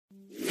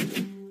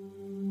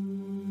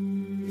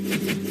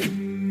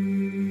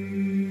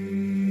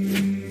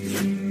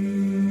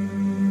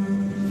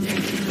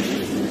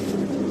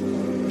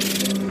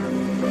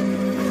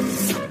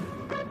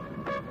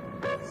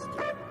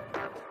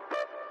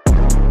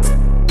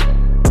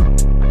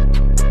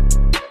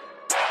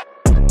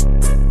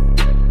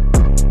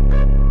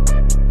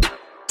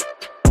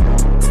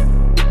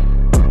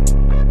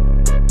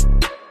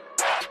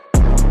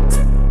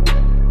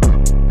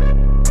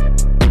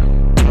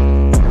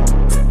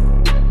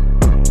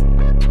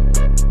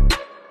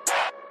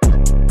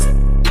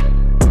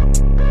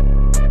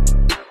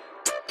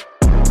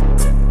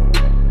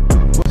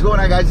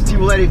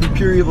From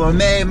Pure Evil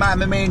MMA,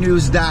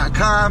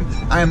 MyMMAnews.com.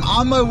 I am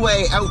on my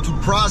way out to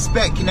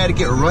Prospect,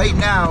 Connecticut right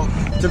now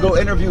to go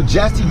interview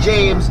Jesse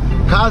James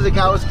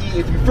Kosakowski.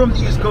 If you're from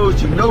the East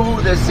Coast, you know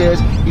who this is.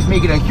 He's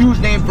making a huge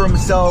name for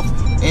himself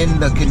in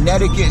the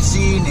Connecticut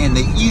scene and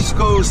the East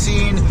Coast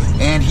scene,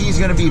 and he's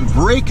going to be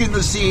breaking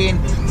the scene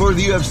for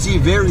the UFC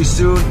very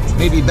soon.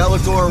 Maybe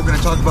Bellator, we're going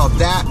to talk about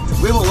that.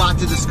 We have a lot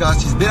to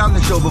discuss. He's been on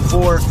the show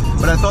before,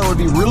 but I thought it would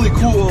be really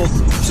cool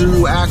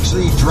to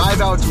actually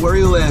drive out to where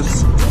he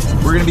lives.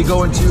 We're going to be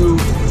going to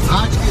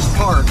Hotchkiss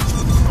Park,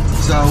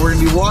 so we're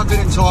going to be walking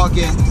and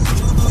talking,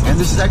 and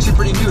this is actually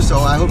pretty new, so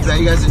I hope that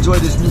you guys enjoy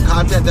this new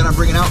content that I'm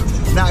bringing out.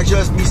 Not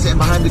just me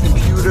sitting behind the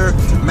computer,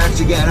 I'm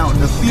actually getting out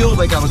in the field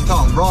like I was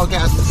taught in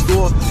broadcast at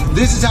school.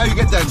 This is how you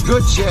get that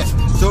good shit.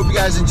 So hope you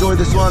guys enjoy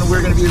this one.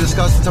 We're going to be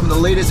discussing some of the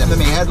latest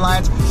MMA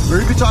headlines.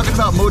 We're going to be talking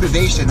about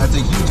motivation. That's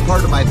a huge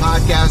part of my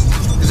podcast,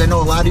 because I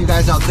know a lot of you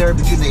guys out there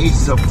between the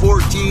ages of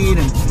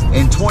 14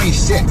 and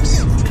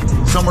 26.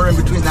 Somewhere in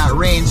between that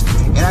range,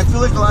 and I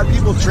feel like a lot of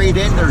people trade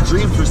in their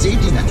dreams for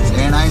safety nets,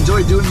 and I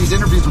enjoy doing these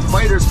interviews with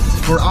fighters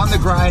who are on the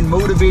grind,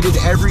 motivated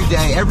every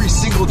day, every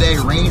single day,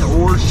 rain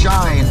or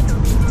shine,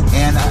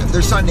 and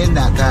there's something in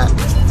that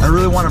I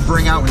really want to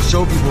bring out and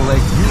show people, like,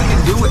 you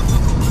can do it.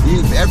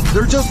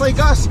 They're just like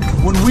us.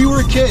 When we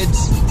were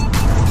kids,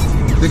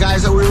 the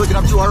guys that we were looking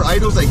up to, our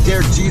idols like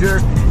Derek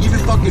Jeter, even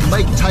fucking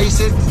Mike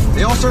Tyson,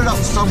 they all started out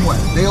somewhere.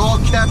 They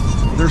all kept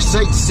their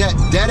sights set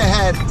dead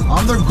ahead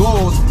on their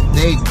goals.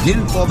 They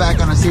didn't fall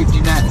back on a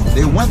safety net.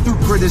 They went through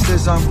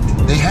criticism.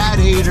 They had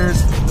haters.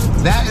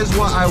 That is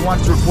what I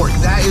want to report.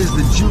 That is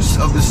the juice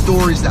of the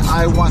stories that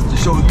I want to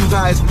show you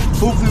guys.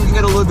 Hopefully we can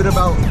get a little bit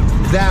about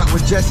that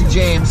with Jesse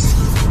James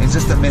in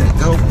just a minute.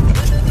 Go.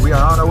 We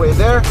are on our way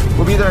there.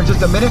 We'll be there in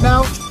just a minute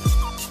now.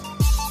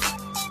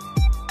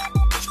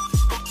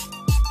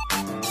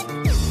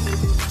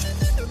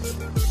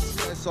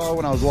 I saw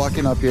when I was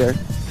walking up here,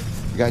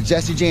 we got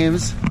Jesse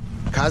James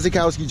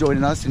Kosakowski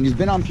joining us, and he's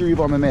been on Pure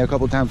Evil MMA a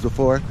couple times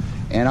before,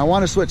 and I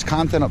want to switch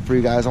content up for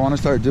you guys. I want to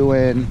start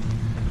doing,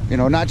 you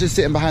know, not just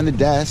sitting behind the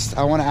desk.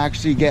 I want to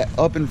actually get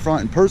up in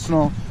front and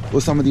personal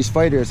with some of these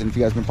fighters. And if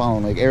you guys been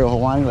following like Ariel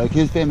Helwani, like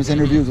his famous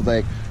interviews with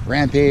like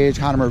Rampage,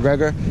 Conor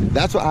McGregor,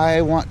 that's what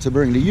I want to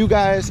bring to you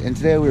guys. And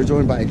today we are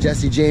joined by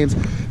Jesse James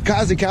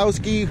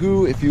Kosakowski,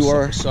 who, if you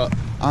are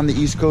on the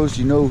East Coast,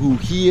 you know who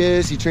he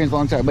is. He trains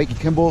alongside Mikey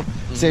Kimball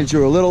since you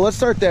were little. Let's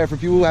start there for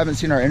people who haven't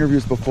seen our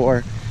interviews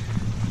before.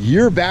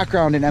 Your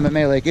background in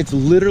MMA, like, it's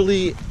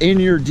literally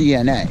in your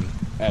DNA.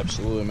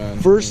 Absolutely, man.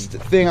 First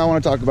thing I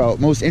want to talk about,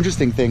 most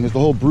interesting thing, is the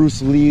whole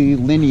Bruce Lee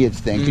lineage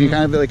thing. Can you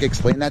kind of like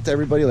explain that to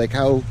everybody, like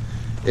how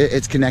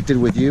it's connected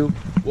with you?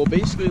 Well,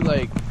 basically,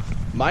 like,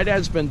 my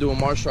dad's been doing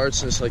martial arts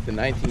since like the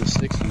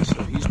 1960s,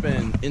 so he's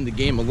been in the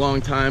game a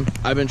long time.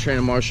 I've been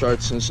training martial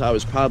arts since I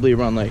was probably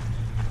around like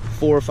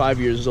 4 or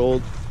 5 years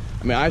old.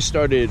 I mean, I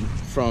started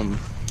from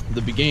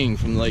the beginning,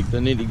 from like the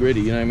nitty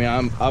gritty, you know what I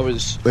mean? I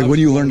was when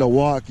you learn to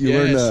walk, you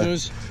learn to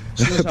as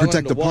soon as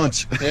protect the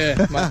punch.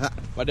 Yeah,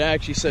 my dad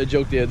actually said a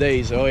joke the other day.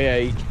 He said, oh yeah,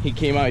 he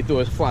came out, he threw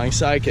a flying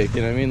sidekick,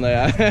 you know what I mean?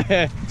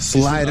 Like,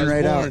 sliding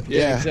right out.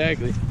 Yeah,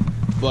 exactly.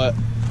 But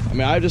I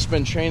mean, I've just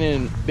been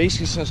training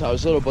basically since I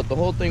was little. But the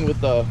whole thing with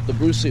the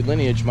Bruce Lee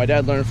lineage, my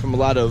dad learned from a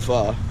lot of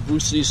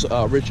Bruce Lee's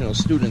original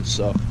students.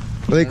 So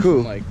really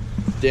cool. Like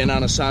Dan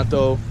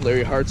Inosanto,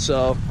 Larry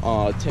Hartsell,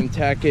 Tim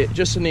Tackett,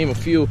 just to name a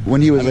few.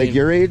 When he was like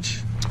your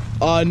age?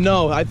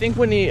 No, I think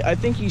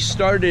he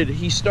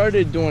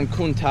started doing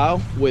Kun Tao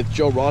with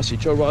Joe Rossi.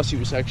 Joe Rossi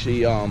was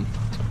actually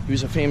he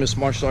was a famous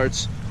martial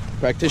arts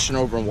practitioner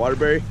over in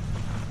Waterbury.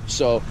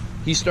 So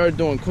he started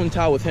doing Kun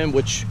Tao with him,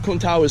 which Kun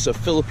Tao is a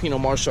Filipino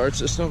martial arts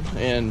system.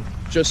 And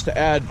just to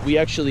add, we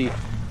actually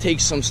take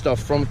some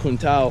stuff from Kun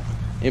Tao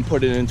and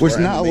put it into which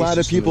not a lot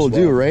of people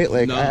do, right?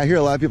 Like, no. I hear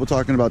a lot of people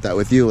talking about that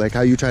with you, like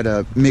how you try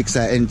to mix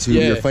that into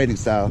your fighting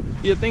style.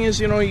 Yeah, the thing is,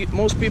 you know,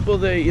 most people,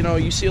 they, you know,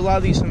 you see a lot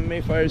of these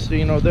MMA fighters,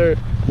 you know, they're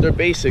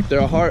basic. They're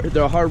a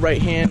hard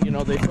right hand. You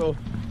know, they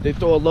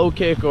throw a low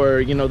kick, or,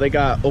 you know, they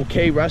got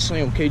okay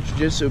wrestling, okay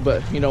jiu-jitsu,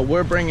 but, you know,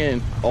 we're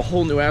bringing a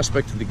whole new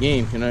aspect to the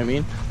game. You know what I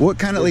mean? What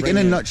kind of, like, in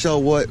a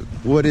nutshell,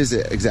 what is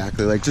it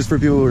exactly? Like, just for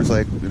people who are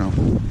like, you know.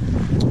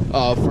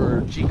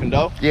 For Jeet Kune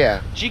Do?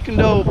 Yeah. Jeet Kune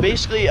Do,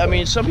 basically, I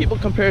mean, some people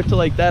compare it to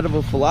like that of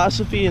a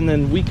philosophy, and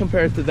then we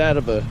compare it to that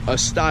of a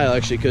style,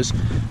 actually, because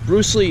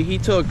Bruce Lee,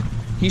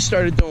 he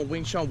started doing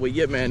Wing Chun with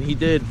Ip Man. He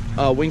did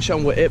Wing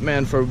Chun with Ip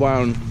Man for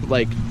around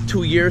like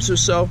 2 years or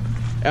so,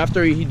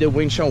 after he did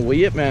Wing Chun with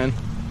Yip Man,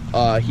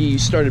 he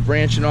started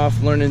branching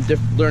off,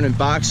 learning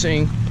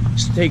boxing,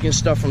 taking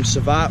stuff from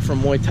Savate,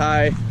 from Muay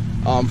Thai,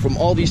 from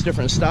all these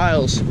different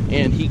styles,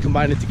 and he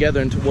combined it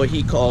together into what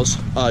he calls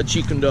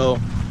Jeet Kune Do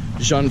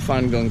Jun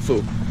Fan Gung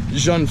Fu.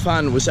 Jun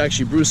Fan was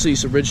actually Bruce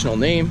Lee's original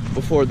name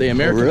before they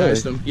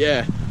Americanized him.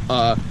 Yeah,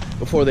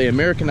 before they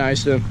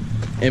Americanized him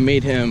and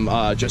made him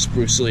just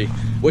Bruce Lee,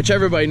 which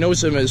everybody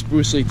knows him as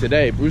Bruce Lee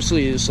today. Bruce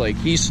Lee is like,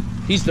 he's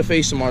the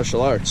face of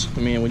martial arts.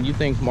 I mean, when you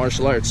think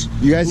martial arts,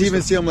 you guys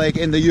even see him like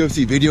in the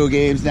UFC video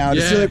games now.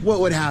 To see like what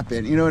would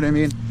happen. You know what I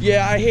mean?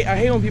 Yeah, I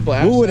hate when people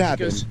ask what would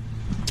happen.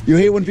 You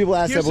hate when people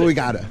ask that, but we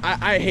got it.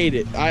 I hate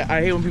it.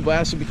 I hate when people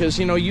ask it because,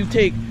 you know, you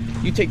take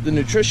the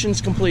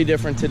nutrition's completely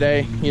different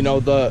today. You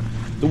know,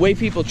 the way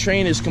people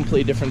train is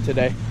completely different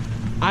today.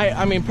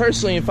 I mean,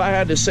 personally, if I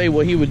had to say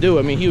what he would do,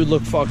 I mean, he would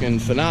look fucking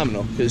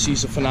phenomenal because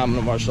he's a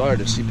phenomenal martial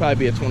artist. He'd probably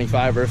be a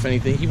 25er, if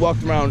anything. He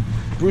walked around,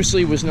 Bruce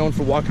Lee was known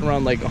for walking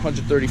around like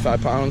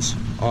 135 pounds.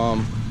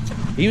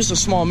 He was a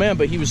small man,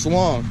 but he was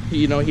long.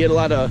 He had a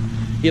lot of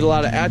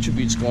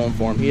attributes going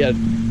for him. He had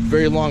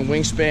very long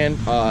wingspan.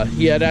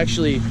 He had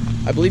actually,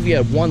 I believe he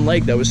had one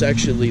leg that was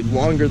actually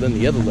longer than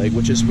the other leg,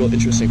 which is a real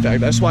interesting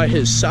fact. That's why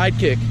his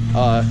sidekick,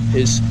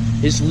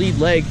 his lead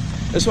leg,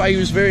 that's why he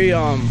was very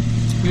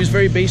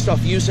based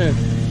off using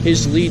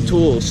his lead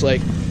tools.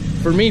 Like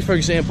for me, for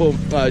example,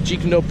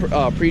 Jeet Kune Do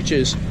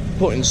preaches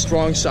putting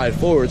strong side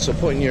forward, so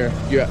putting your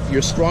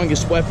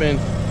strongest weapon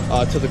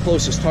to the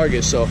closest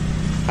target. So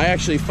I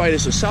actually fight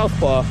as a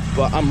southpaw,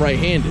 but I'm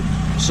right-handed.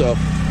 So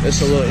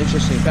that's a little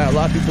interesting fact. A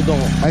lot of people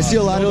don't. I see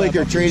a lot of like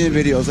your training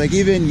videos. Like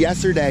even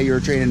yesterday, you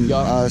were training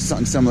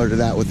something similar to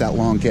that with that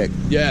long kick.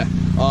 Yeah.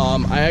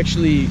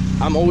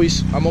 I'm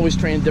always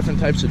training different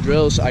types of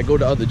drills. I go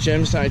to other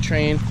gyms and I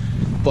train,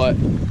 but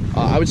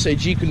I would say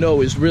Jeet Kune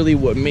Do is really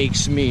what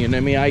makes me. And I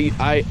mean,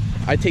 I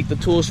take the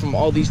tools from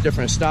all these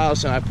different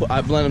styles and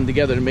I blend them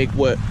together to make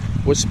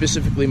what's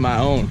specifically my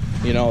own.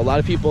 You know, a lot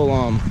of people,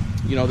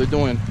 you know, they're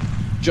doing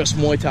just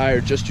Muay Thai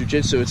or just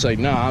Jiu-Jitsu. It's like,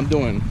 nah, I'm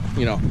doing,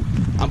 you know,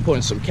 I'm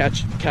putting some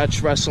catch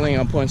wrestling,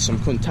 I'm putting some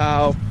Kun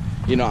Tao.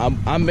 You know,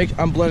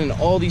 I'm blending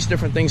all these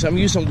different things. I'm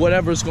using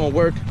whatever's going to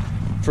work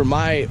for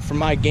my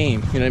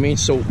game. You know what I mean?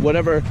 So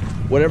whatever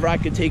I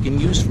could take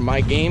and use for my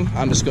game,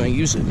 I'm just going to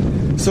use it.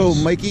 So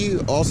Mikey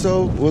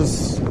also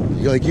was,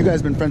 like, you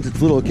guys been friends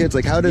since little kids.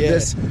 Like, how did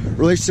this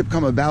relationship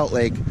come about?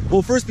 Like,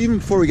 well, first, even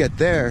before we get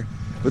there,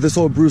 with this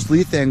whole Bruce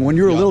Lee thing, when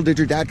you were little, did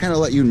your dad kind of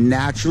let you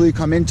naturally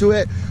come into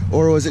it,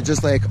 or was it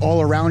just like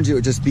all around you?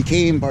 It just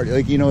became part,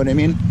 like, you know what I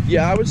mean?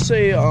 Yeah, I would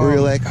say. Or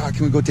you're like, oh,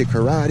 can we go take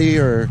karate?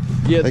 Or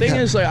yeah, the thing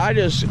is, like, I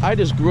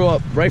just grew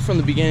up right from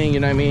the beginning. You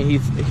know what I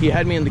mean? He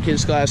had me in the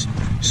kids class.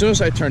 As soon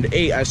as I turned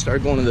 8, I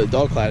started going to the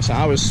adult class, and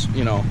I was,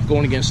 you know,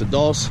 going against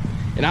adults.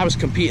 And I was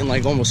competing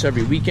like almost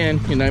every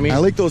weekend, you know what I mean? I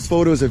like those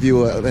photos of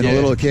you and a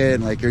little kid,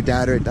 and like your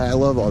dad. I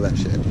love all that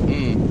shit.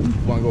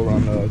 Want to go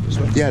around this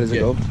way? Yeah, does it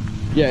go?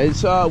 Yeah,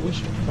 it's we probably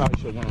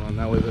should have gone around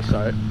that way. That's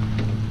all right,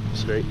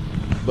 straight.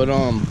 But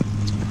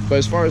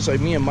as far as like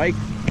me and Mike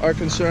are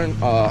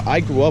concerned, I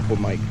grew up with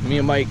Mike. Me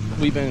and Mike,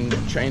 we've been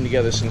training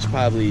together since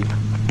probably like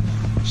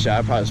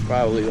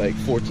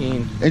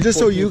 14. And just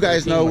 14, so you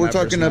guys know, we're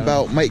talking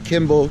about Mike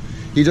Kimball.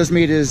 He just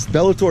made his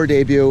Bellator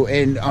debut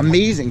in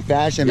amazing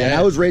fashion, man.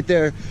 I was right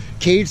there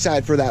cage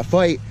side for that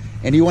fight,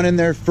 and he went in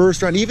there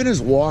first round. Even his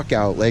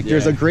walkout, like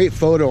there's a great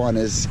photo on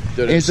his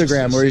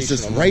Instagram where he's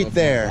just right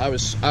there. I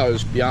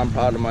was beyond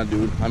proud of my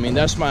dude. I mean,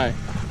 that's my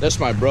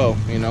bro,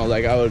 you know,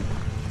 like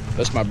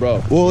that's my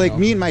bro. Well, like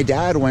me and my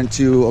dad went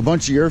to a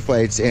bunch of your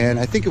fights, and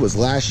I think it was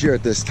last year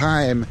at this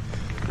time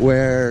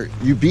where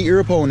you beat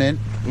your opponent,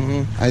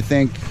 I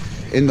think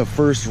in the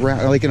first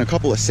round, like in a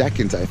couple of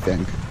seconds, I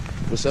think.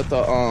 Was that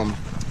the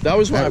that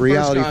was when I first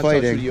got in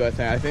touch with you, I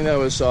think that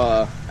was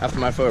after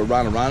my fight with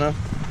Rana back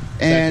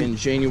in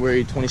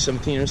January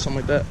 2017 or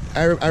something like that.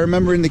 I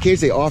remember in the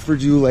case they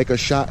offered you like a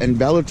shot in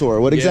Bellator.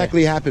 What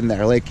exactly happened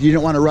there? Like, you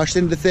didn't want to rush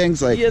into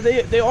things? Like, yeah,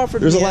 they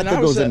offered there's me, a lot that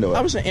goes into it.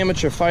 I was an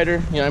amateur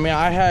fighter, you know what I mean?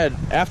 I had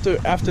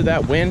after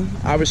that win,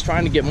 I was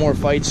trying to get more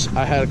fights.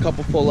 I had a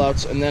couple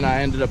pullouts, and then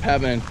I ended up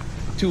having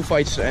 2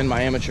 fights to end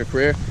my amateur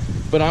career.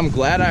 But I'm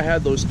glad I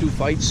had those 2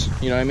 fights,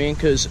 you know what I mean?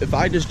 Because if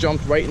I just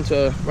jumped right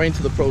into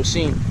the pro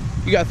scene,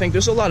 you gotta think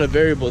there's a lot of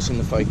variables in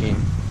the fight game.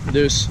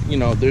 There's, you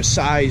know, there's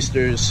size,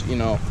 there's, you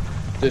know,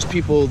 there's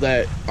people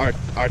that are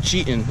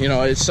cheating. You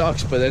know, it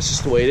sucks, but that's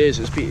just the way it is.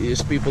 It's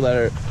people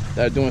that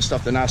are doing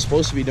stuff they're not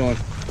supposed to be doing.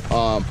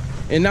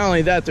 And not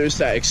only that, there's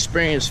that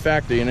experience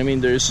factor. You know what I mean?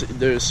 There's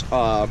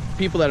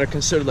people that are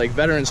considered like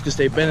veterans because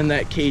they've been in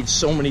that cage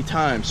so many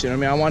times. You know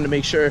what I mean? I wanted to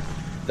make sure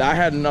that I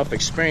had enough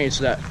experience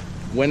that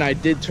when I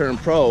did turn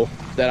pro,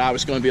 that I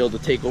was going to be able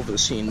to take over the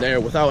scene there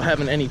without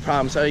having any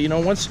problems. You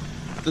know,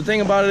 the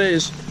thing about it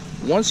is,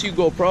 once you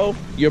go pro,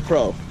 you're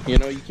pro. You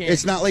know, you can't.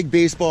 It's not like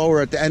baseball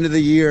where at the end of the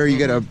year you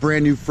get a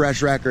brand new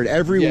fresh record.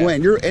 Every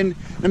win, and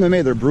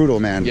MMA, they're brutal,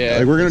 man. Yeah,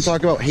 like we're gonna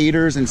talk about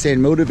haters and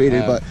staying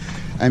motivated, but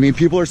I mean,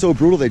 people are so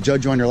brutal. They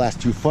judge you on your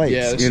last 2 fights.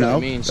 Yeah, that's you know, what I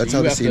mean. So that's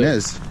how the scene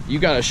is. You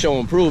gotta show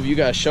and prove. You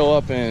gotta show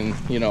up and,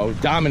 you know,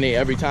 dominate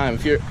every time.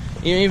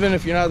 even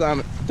if you're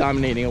not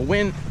dominating, a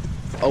win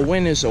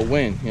is a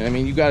win. You know what I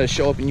mean? You got to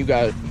show up, and you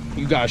got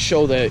to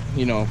show that,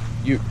 you know,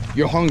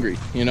 you're hungry,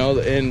 you know.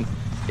 And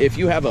if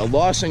you have a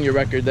loss in your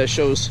record, that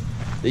shows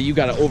that you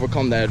got to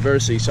overcome that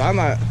adversity. So I'm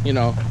not, you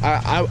know,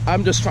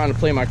 I'm just trying to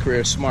play my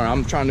career smart.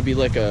 I'm trying to be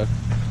like a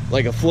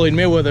Floyd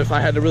Mayweather, if I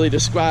had to really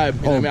describe.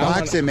 You know what I mean?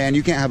 Boxing, man,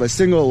 you can't have a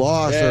single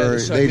loss, or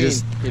they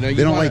just, you know,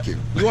 they don't like you.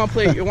 You want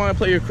to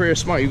play your career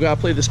smart. You got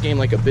to play this game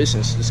like a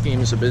business. This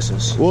game is a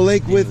business. Well,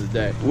 like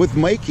with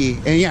Mikey,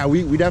 and yeah,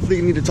 we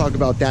definitely need to talk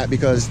about that,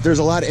 because there's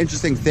a lot of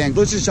interesting things.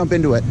 Let's just jump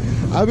into it.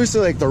 Obviously,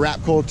 like the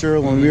rap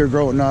culture when we were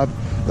growing up,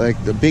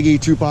 like the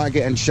Biggie, Tupac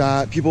getting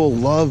shot, people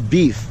love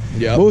beef.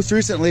 Yep. Most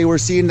recently, we're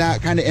seeing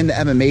that kind of in the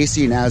MMA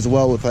scene as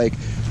well, with like,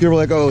 people are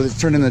like, oh, it's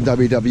turning into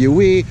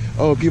WWE.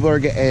 Oh, people are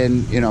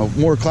getting, you know,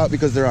 more clout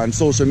because they're on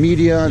social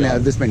media and they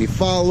have this many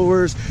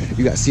followers.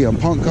 You got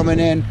CM Punk coming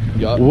in.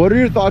 Yep. What are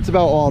your thoughts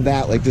about all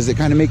that? Like, does it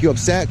kind of make you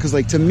upset? Because,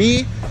 like, to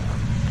me,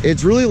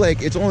 it's really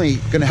like, it's only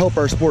going to help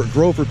our sport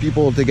grow for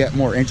people to get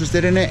more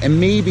interested in it.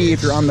 And maybe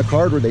if you're on the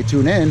card where they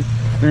tune in,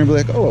 they're gonna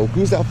be like, oh,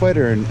 who's that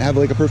fighter, and have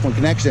like a personal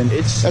connection.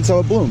 That's how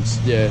it blooms.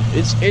 Yeah,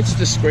 it's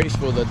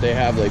disgraceful that they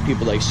have like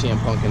people like CM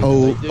Punk and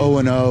O&O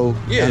on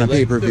a like,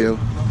 pay-per-view.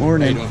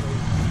 Morning.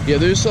 Yeah,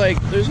 there's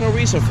no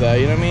reason for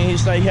that. You know what I mean?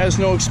 He has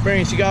no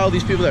experience. You got all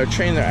these people that are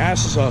training their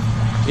asses off.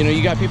 You know,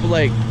 you got people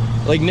like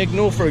Nick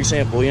Newell, for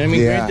example. You know what I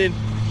mean? Yeah. Granted,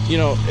 you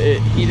know,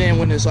 he didn't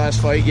win his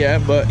last fight, yeah,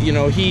 but you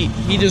know, he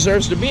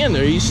deserves to be in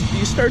there. He's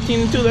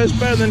 13-2. That's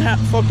better than half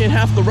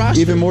the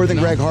roster. Even more than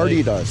Greg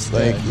Hardy does.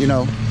 Like, you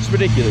know, it's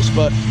ridiculous.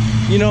 But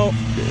you know,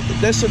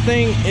 that's the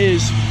thing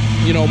is,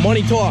 you know,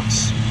 money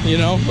talks. You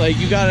know, like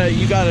you gotta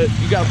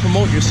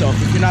promote yourself.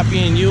 If you're not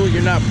being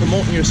you're not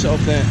promoting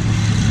yourself, then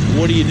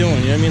what are you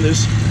doing? You know what I mean?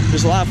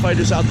 There's a lot of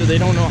fighters out there, they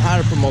don't know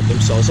how to promote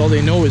themselves. All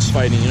they know is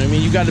fighting. You know what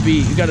I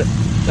mean?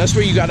 That's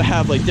where you gotta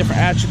have like different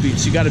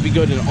attributes. You gotta be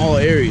good in all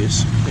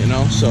areas, you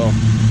know? So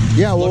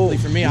yeah, well, luckily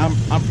for me, I'm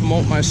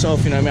promoting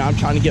myself, you know what I mean? I'm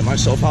trying to get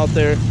myself out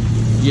there.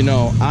 You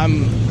know,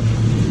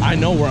 I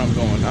know where I'm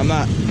going. I'm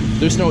not,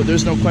 there's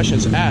no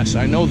questions asked.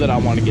 I know that I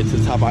want to get to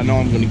the top. I know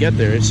I'm gonna get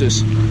there. It's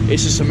just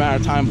a matter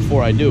of time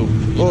before I do.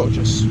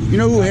 You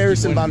know who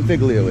Harrison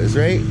Bonfiglio is,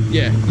 right?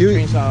 Yeah, he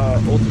trains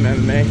Ultimate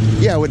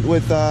MMA. Yeah,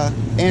 with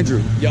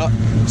Andrew. Yeah.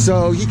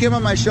 So he came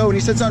on my show and he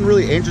said something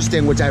really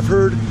interesting, which I've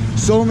heard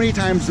so many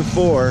times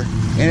before,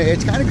 and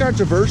it's kind of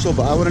controversial,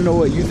 but I want to know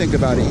what you think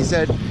about it. He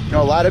said, you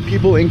know, a lot of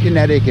people in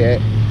Connecticut,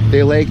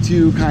 they like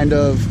to kind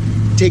of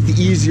take the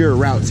easier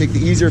route, take the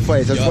easier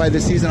fights. That's why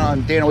this season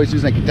on Dana White's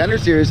Tuesday Night Contender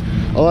Series,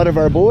 a lot of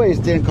our boys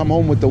didn't come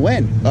home with the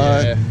win.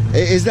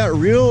 Is that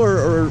real,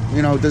 or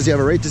you know, does he have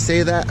a right to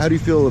say that? How do you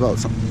feel about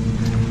something?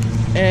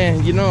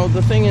 And you know,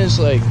 the thing is,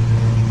 like,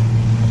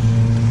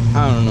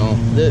 I don't know.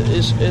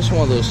 It's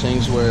one of those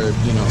things where,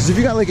 you know, because if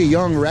you got like a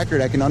young record,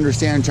 I can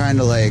understand trying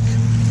to, like,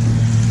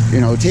 you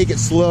know, take it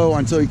slow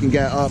until you can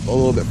get up a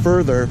little bit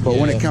further. But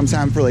when it comes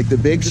time for like the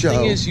big show, the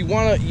thing is, you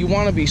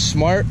wanna be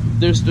smart.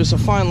 There's a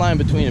fine line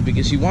between it,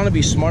 because you want to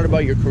be smart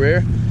about your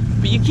career,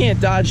 but you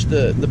can't dodge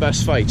the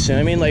best fights. And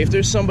I mean, like, if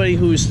there's somebody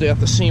who's got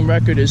the same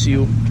record as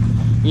you,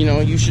 you know,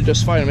 you should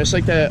just fight him. It's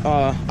like that.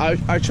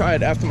 I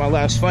tried after my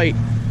last fight.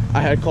 I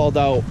had called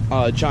out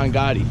John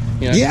Gotti.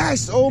 You know?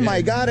 Yes. Oh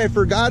my God, I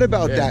forgot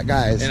about that,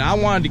 guys. And I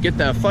wanted to get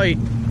that fight,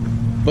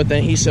 but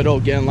then he said, "Oh,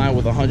 get in line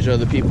with 100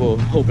 other people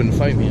hoping to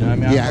fight me." You know what I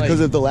mean? Yeah, because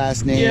of the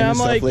last name. Yeah, I'm and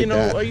stuff like, you know,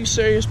 that. Are you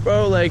serious,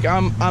 bro? Like,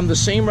 I'm the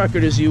same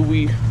record as you.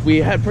 We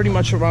had pretty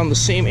much around the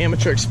same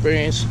amateur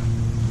experience.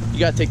 You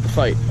gotta take the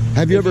fight.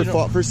 Have you ever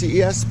fought for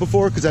CES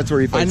before? Because that's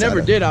where he fights. I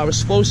never did. I was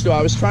supposed to.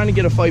 I was trying to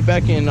get a fight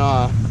back in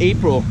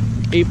April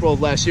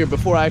of last year,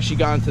 before I actually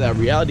got into that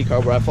reality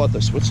card where I fought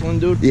the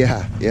Switzerland dude.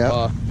 Yeah,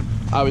 yeah.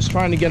 I was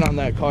trying to get on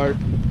that card,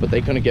 but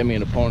they couldn't get me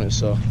an opponent.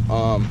 So,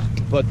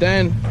 but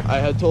then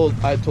I told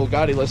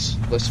Gotti,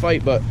 let's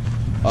fight. But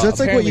so that's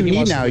like what you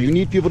need now. You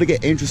need people to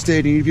get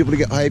interested. You need people to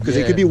get hyped, because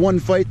it could be one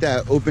fight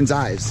that opens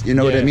eyes. You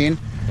know what I mean?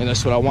 And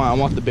that's what I want. I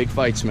want the big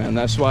fights, man.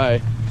 That's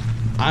why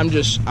I'm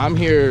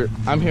here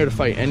to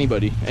fight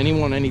anybody,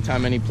 anyone,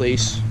 anytime, any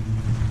place.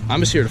 I'm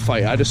just here to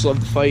fight. I just love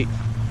to fight.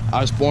 I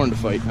was born to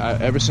fight.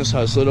 Ever since I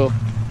was little,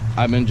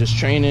 I've been just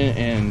training.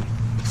 And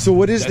so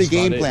what is the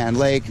game plan?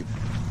 Like,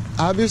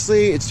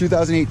 obviously it's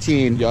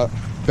 2018. Yeah.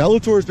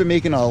 Bellator has been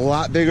making a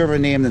lot bigger of a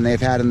name than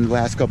they've had in the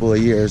last couple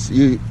of years.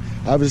 You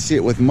obviously see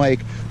it with Mike,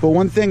 but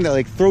one thing that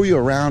like throw you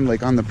around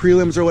like on the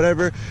prelims or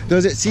whatever,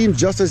 does it seem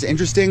just as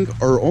interesting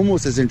or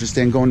almost as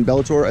interesting going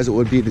Bellator as it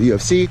would be to the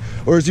UFC?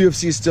 Or is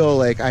UFC still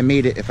like, I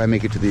made it if I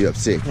make it to the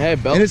UFC? Hey,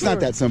 Bellator, and it's not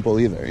that simple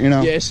either, you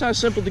know? Yeah, it's not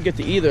simple to get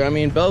to either. I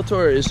mean,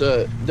 Bellator is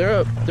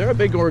they're a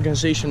big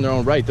organization in their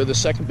own right. They're the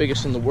second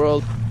biggest in the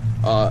world.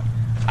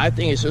 I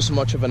think it's just as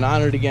much of an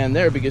honor to get in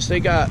there, because they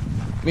got,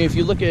 I mean, if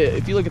you look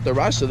at the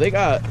roster, they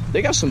got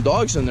some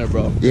dogs in there,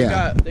 bro.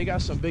 Yeah. They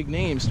got some big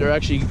names. They're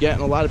actually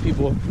getting a lot of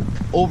people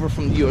over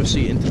from the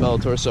UFC into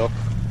Bellator. So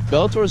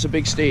Bellator is a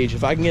big stage.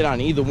 If I can get on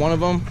either one of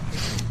them,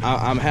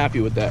 I'm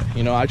happy with that.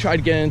 You know, I tried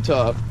to get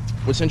into,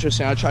 what's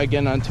interesting, I tried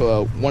getting onto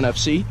ONE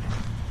FC,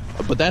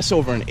 but that's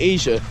over in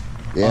Asia.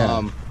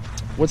 Yeah.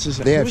 what's his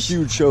name? They have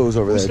huge shows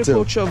over there Who's too.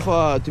 the coach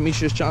of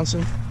Demetrius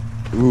Johnson?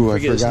 Ooh, I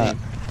forgot.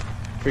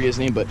 Forget his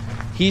name, but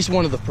he's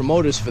one of the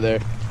promoters for there,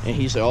 and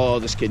he's like, oh,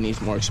 this kid needs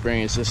more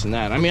experience, this and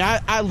that. I mean,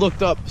 I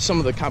looked up some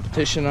of the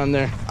competition on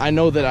there. I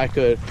know that I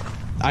could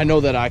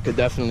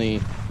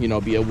definitely, you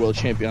know, be a world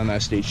champion on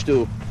that stage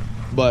too.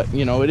 But,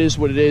 you know, it is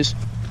what it is.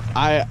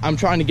 I'm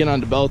trying to get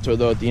on to Bellator,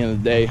 though, at the end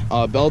of the day.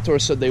 Bellator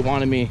said they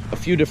wanted me a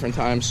few different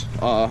times.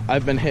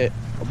 I've been hit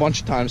a bunch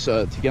of times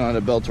to get on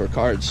a Bellator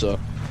card, so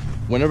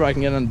whenever I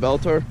can get on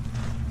Bellator,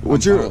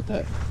 What's I'm your fine with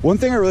that. one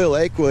thing I really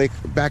like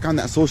back on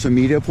that social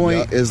media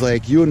point is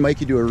like you and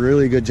Mikey do a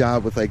really good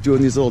job with like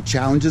doing these little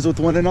challenges with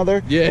one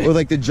another. Yeah. Or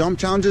like the jump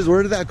challenges.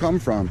 Where did that come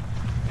from?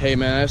 Hey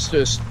man, that's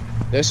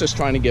just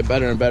trying to get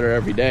better and better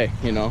every day,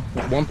 you know,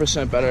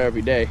 1% better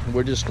every day.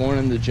 We're just going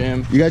in the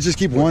gym. You guys just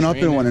keep one up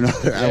in one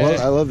another. Yeah.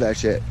 I love that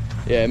shit.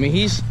 Yeah, I mean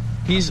he's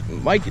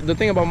Mike. The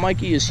thing about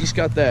Mikey is he's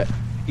got that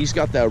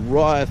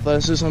raw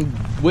athleticism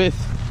with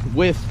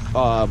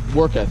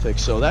work ethic.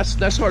 So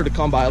that's hard to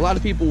come by. A lot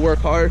of people work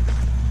hard,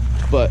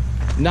 but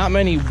not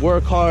many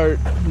work hard.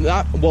 A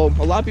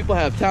lot of people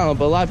have talent,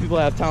 but a lot of people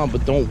have talent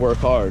but don't work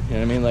hard. You know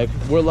what I mean? Like,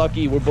 we're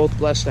lucky, we're both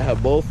blessed to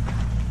have both.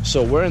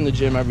 So we're in the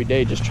gym every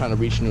day just trying to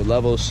reach new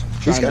levels.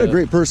 He's got a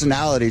great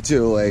personality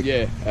too. Like,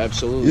 yeah,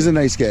 absolutely. He's a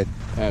nice kid.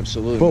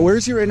 Absolutely. But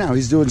where's he right now?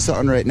 He's doing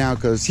something right now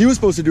because he was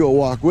supposed to do a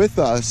walk with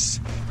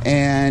us,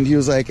 and he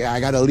was like, "I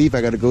gotta leave.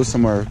 I gotta go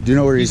somewhere." Do you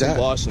know where he's at? In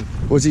Boston.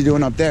 What's he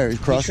doing up there? He's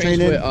cross He trains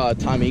training. with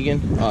Tom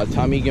Egan.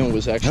 Tom Egan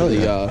was actually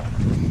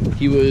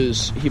he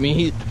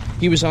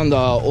was on the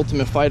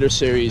Ultimate Fighter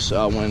series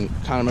when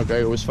Conor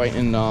McGregor was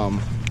fighting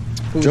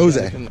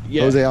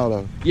Jose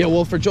Aldo. Yeah,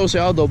 well, for Jose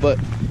Aldo, but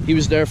he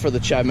was there for the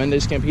Chad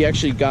Mendes camp. He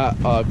actually got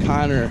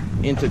Conor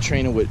into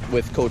training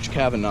with Coach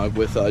Kavanaugh,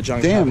 with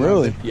John Damn, Kavanaugh.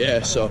 really?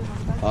 Yeah, so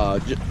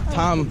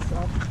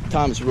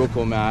Tom's real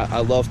cool, man. I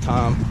love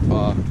Tom.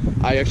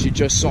 I actually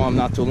just saw him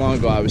not too long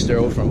ago. I was there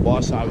over in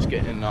Boston. I was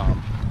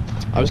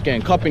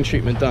getting cupping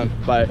treatment done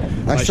by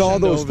I saw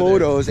Shenda those over there.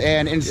 photos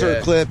and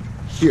insert clip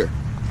here.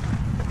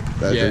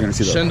 Yeah, Gonna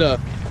see that.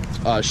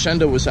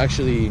 Shenda was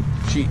actually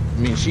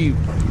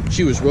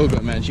she was real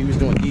good, man. She was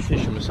doing deep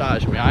tissue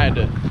massage. I mean,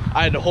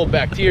 I had to hold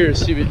back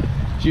tears. She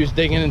was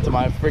digging into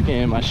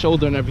my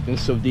shoulder and everything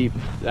so deep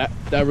that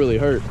really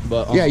hurt.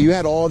 But yeah, you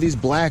had all these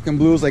black and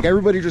blues. Like,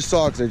 everybody just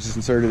saw because I just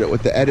inserted it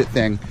with the edit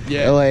thing.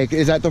 Yeah. Like,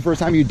 is that the first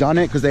time you've done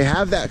it? Because they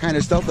have that kind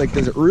of stuff. Like,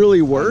 does it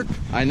really work?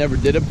 I never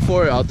did it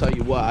before. I'll tell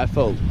you what, I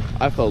felt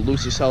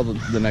loose as hell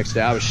the next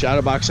day. I was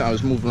shadowboxing. I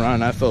was moving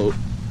around. I felt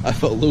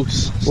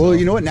loose. So. Well,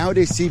 you know what?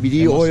 Nowadays,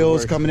 CBD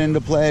oils coming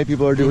into play.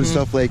 People are doing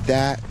stuff like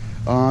that.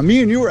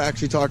 Me and you were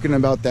actually talking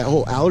about that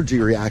whole allergy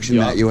reaction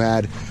that you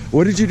had.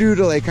 What did you do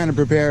to like kind of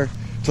prepare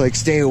to like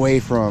stay away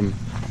from?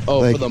 Oh,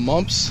 like, for the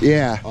mumps?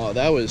 Yeah. Oh,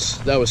 that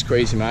was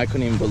crazy, man. I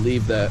couldn't even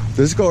believe that. Does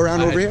this go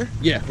around over here?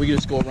 Yeah, we can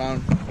just go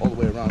around all the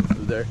way around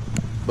through there.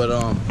 But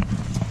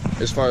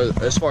as far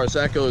as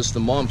that goes, the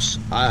mumps.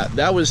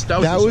 That was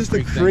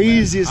the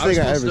craziest thing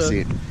I ever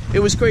seen. It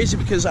was crazy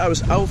because I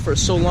was out for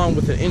so long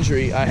with an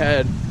injury. I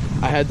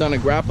had done a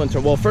grappling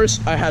turn. Well,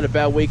 first I had a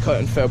bad weight cut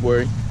in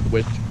February,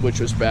 which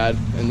was bad,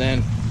 and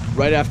then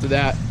right after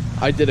that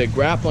I did a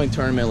grappling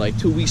tournament. Like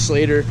 2 weeks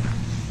later,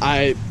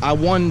 I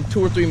won 2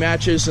 or 3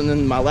 matches, and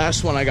then my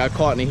last one I got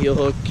caught in a heel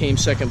hook, came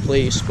second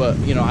place. But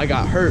you know, I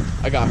got hurt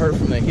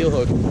from the heel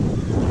hook.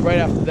 Right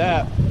after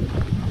that,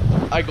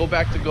 I go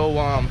back to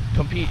go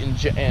compete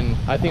in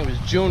I think it was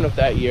June of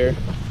that year,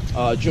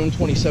 June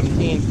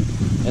 2017,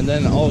 and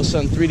then all of a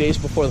sudden 3 days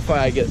before the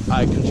fight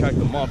I contract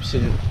the mumps,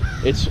 and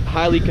it's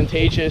highly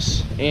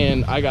contagious.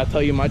 And I gotta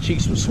tell you, my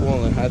cheeks were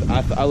swollen.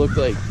 I looked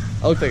like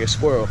a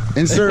squirrel.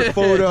 Insert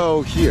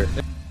photo here.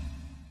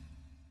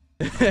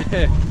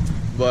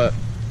 But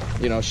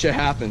you know, shit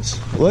happens.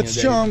 Let's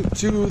jump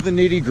to the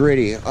nitty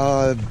gritty.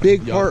 A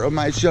big part of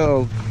my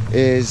show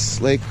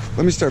is like,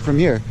 let me start from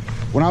here.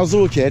 When I was a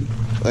little kid,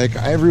 like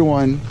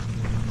everyone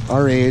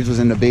our age was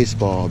into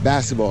baseball,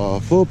 basketball,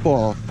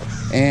 football,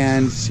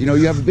 and you know,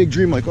 you have a big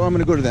dream like, oh, I'm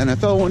gonna go to the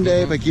NFL one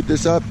day if I keep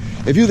this up.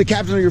 If you're the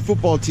captain of your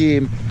football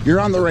team, you're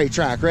on the right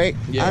track, right?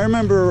 Yeah. I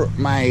remember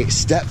my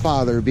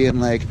stepfather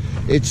being like,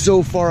 it's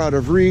so far out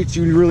of reach,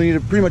 you really need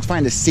to pretty much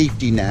find a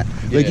safety net.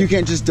 Like, you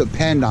can't just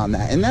depend on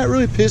that. And that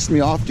really pissed me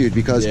off, dude,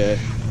 because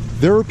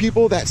there were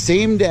people that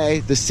same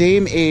day, the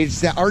same age,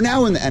 that are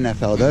now in the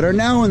NFL, that are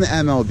now in the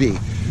MLB.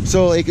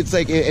 So like, it's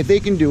like, if they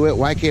can do it,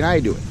 why can't I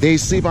do it? They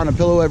sleep on a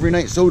pillow every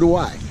night, so do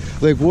I.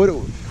 Like,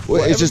 well,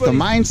 it's just a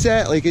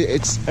mindset. Like,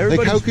 it's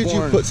like, how could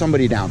you put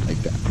somebody down like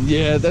that?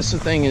 Yeah, that's the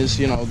thing is,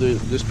 you know,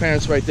 there's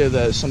parents right there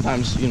that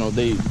sometimes, you know,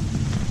 they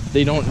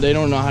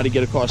don't know how to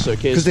get across their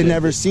kids because they've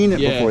never seen it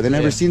before. They've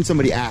never seen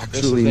somebody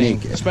actually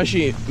make it.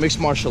 Especially mixed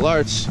martial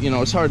arts, you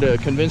know, it's hard to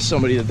convince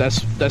somebody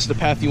that's the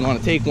path you want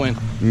to take when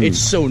it's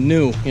so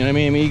new. You know what I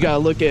mean? You gotta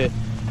look at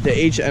the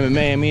age of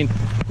MMA. I mean,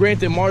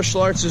 granted,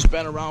 martial arts has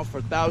been around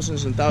for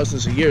thousands and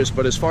thousands of years,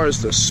 but as far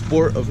as the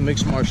sport of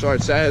mixed martial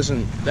arts, that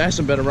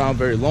hasn't been around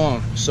very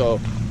long. So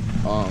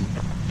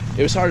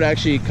it was hard to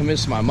actually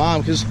convince my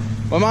mom, because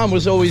my mom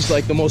was always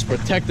like the most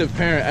protective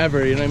parent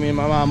ever. You know what I mean?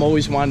 My mom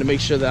always wanted to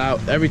make sure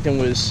that everything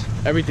was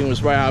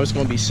right. I was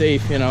going to be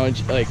safe. You know,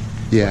 and like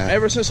Yeah.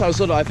 ever since I was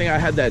little, I think I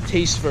had that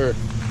taste for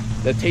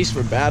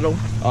battle.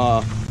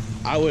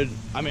 I was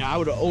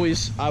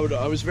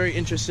very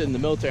interested in the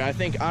military. I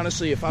think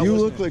honestly, if I You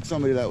look like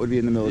somebody that would be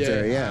in the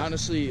military. Yeah.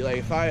 Honestly,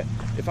 like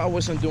if I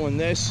wasn't doing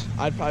this,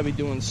 I'd be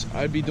doing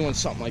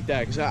something like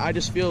that, because I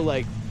just feel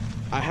like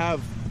I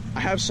have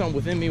something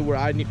within me where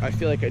I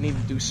feel like I need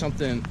to do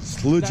something.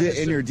 It's legit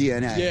in your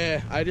DNA.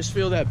 Yeah, I just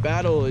feel that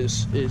battle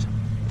is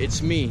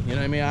it's me. You know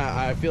what I mean?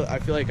 I feel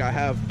like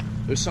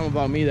there's something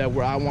about me that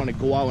where I want to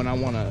go out and I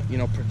want to, you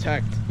know,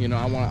 protect. You know,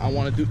 I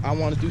want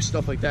to do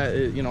stuff like that.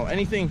 You know,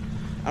 anything.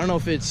 I don't know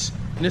if it's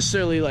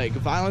necessarily like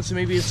violence,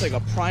 maybe it's like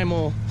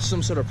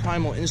some sort of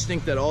primal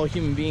instinct that all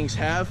human beings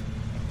have,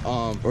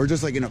 or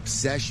just like an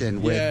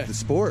obsession with the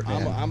sport,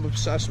 man. I'm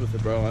obsessed with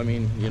it, bro. I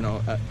mean, you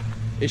know,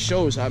 it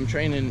shows. I'm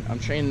training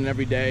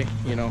every day,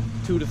 you know,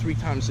 2 to 3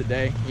 times a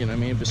day, you know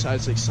what I mean,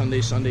 besides like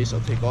Sundays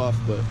I'll take off.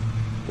 But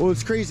well,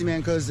 it's crazy,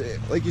 man, because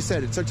like you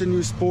said, it's such a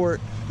new sport.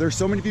 There's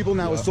so many people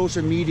now with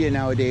social media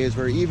nowadays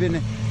where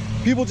even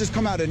people just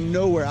come out of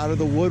nowhere, out of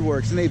the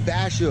woodworks, and they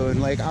bash you. And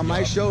like on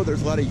my show,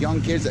 there's a lot of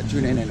young kids that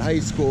tune in high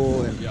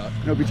school, and you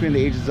know, between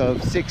the ages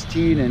of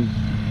 16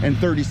 and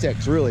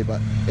 36, really.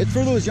 But it's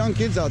for those young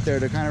kids out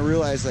there to kind of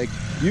realize, like,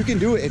 you can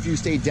do it if you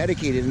stay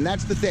dedicated. And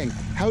that's the thing.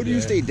 How do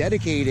you stay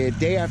dedicated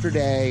day after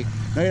day,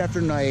 night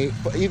after night,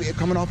 even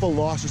coming off a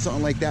loss or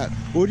something like that?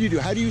 What do you do?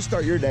 How do you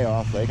start your day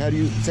off? Like, how do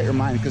you set your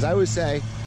mind? Because I always say,